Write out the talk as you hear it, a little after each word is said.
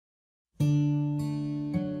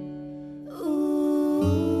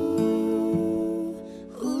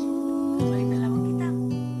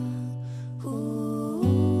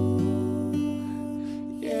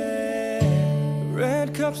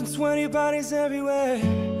up and sweaty bodies everywhere,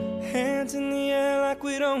 hands in the air like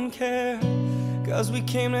we don't care. Cause we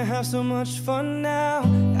came to have so much fun now.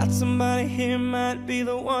 Got somebody here, might be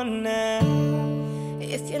the one now.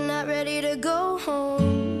 If you're not ready to go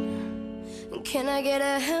home, can I get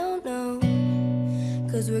a hell no?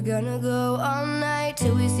 Cause we're gonna go all night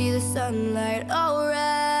till we see the sunlight,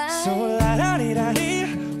 alright. So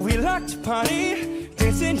la-da-dee-da-dee, we like to party,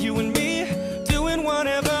 dancing you and me, doing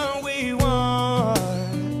whatever we want.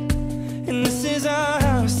 And this is our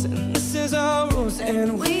house, and this is our rules,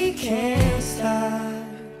 and we can't stop,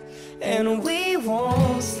 and we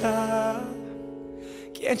won't stop.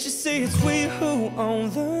 Can't you see it's we who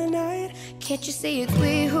own the night? Can't you see it's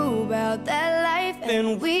we who about that life?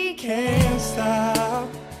 And we can't stop,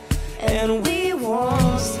 and we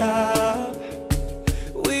won't stop.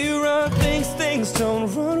 We run things, things don't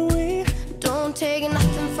run. We don't take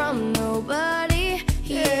nothing from nobody.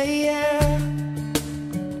 Yeah, yeah.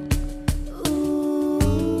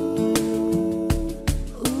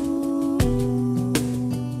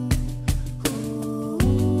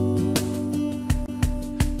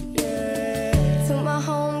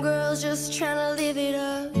 Just trying to live it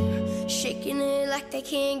up, shaking it like they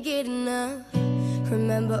can't get enough.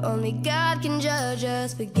 Remember, only God can judge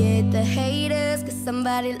us. Forget the haters, cause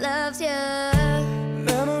somebody loves ya.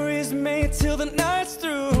 Memories made till the night's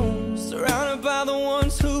through, surrounded by the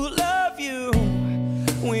ones who love you.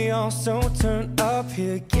 We all so turned up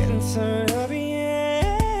here, getting turned up,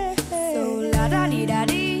 yeah. So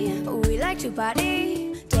la-da-dee-da-dee, we like to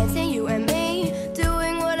party, dancing you and me,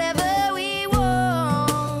 doing whatever.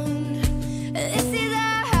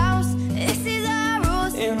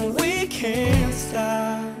 Can't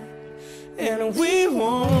stop, and we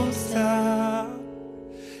won't stop.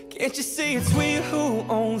 Can't you see it's we who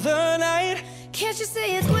own the night? Can't you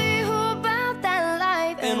see it's we who about that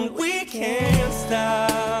life? And we can't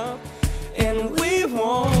stop, and we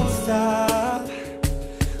won't stop.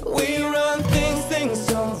 We run things, things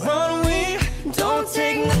don't run. We don't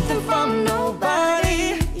take nothing from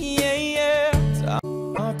nobody. Yeah, yeah. It's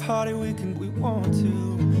our party, we want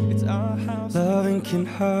to. It's our house. Loving can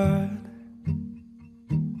hurt.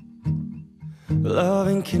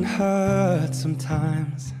 Loving can hurt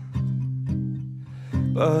sometimes,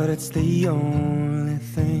 but it's the only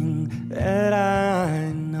thing that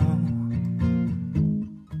I know.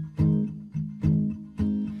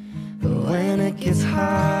 When it gets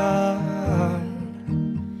hard,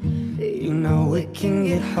 you know it can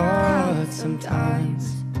get hard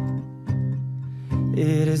sometimes.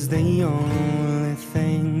 It is the only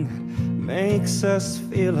thing that makes us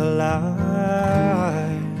feel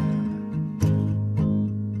alive.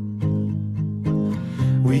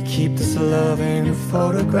 We keep this love in a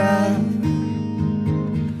photograph.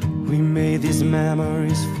 We made these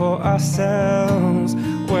memories for ourselves,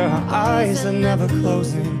 where our eyes are never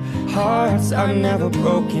closing, hearts are never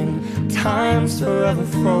broken, time's forever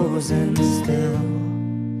frozen still.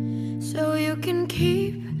 So you can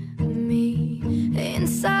keep me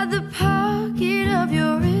inside the pocket of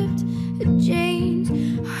your ripped jeans,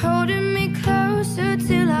 holding me closer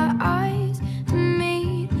till our eyes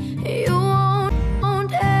meet. You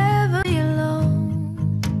won't ever be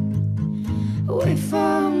alone. Wait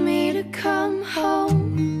for me to come home.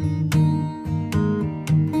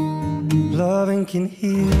 Loving can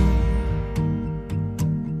heal,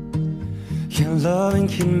 yeah, loving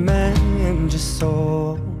can mend your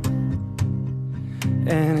soul,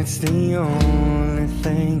 and it's the only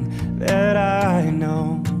thing that I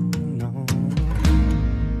know.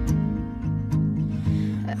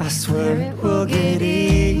 I swear it will get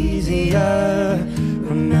easier.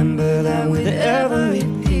 Remember that with every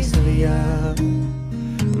piece of you.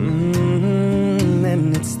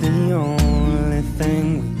 And it's the only thing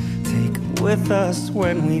we take with us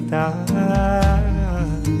when we die.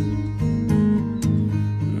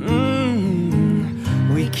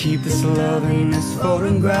 We keep this love in this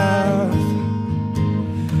photograph.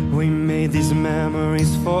 We made these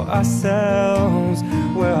memories for ourselves,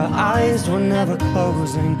 where our eyes were never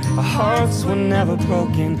closing, our hearts were never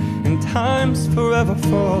broken, and time's forever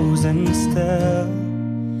frozen still.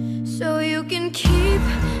 So you can keep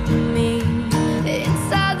me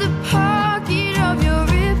inside the pocket of your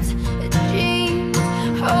ripped jeans,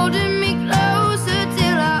 holding me closer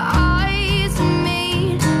till our eyes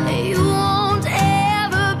meet. You won't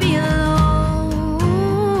ever be alone.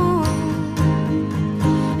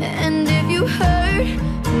 And if you hurt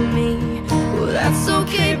me, well, that's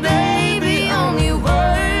okay, baby. Only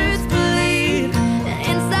words bleed.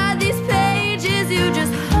 Inside these pages, you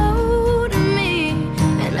just hold me,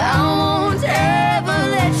 and I won't ever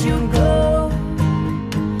let you go.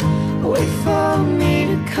 Wait for me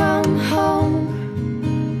to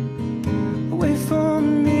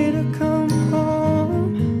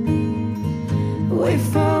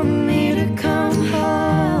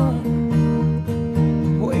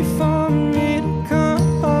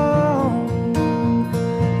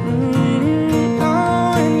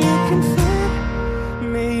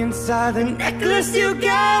littlest you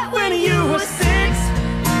got when you were 16.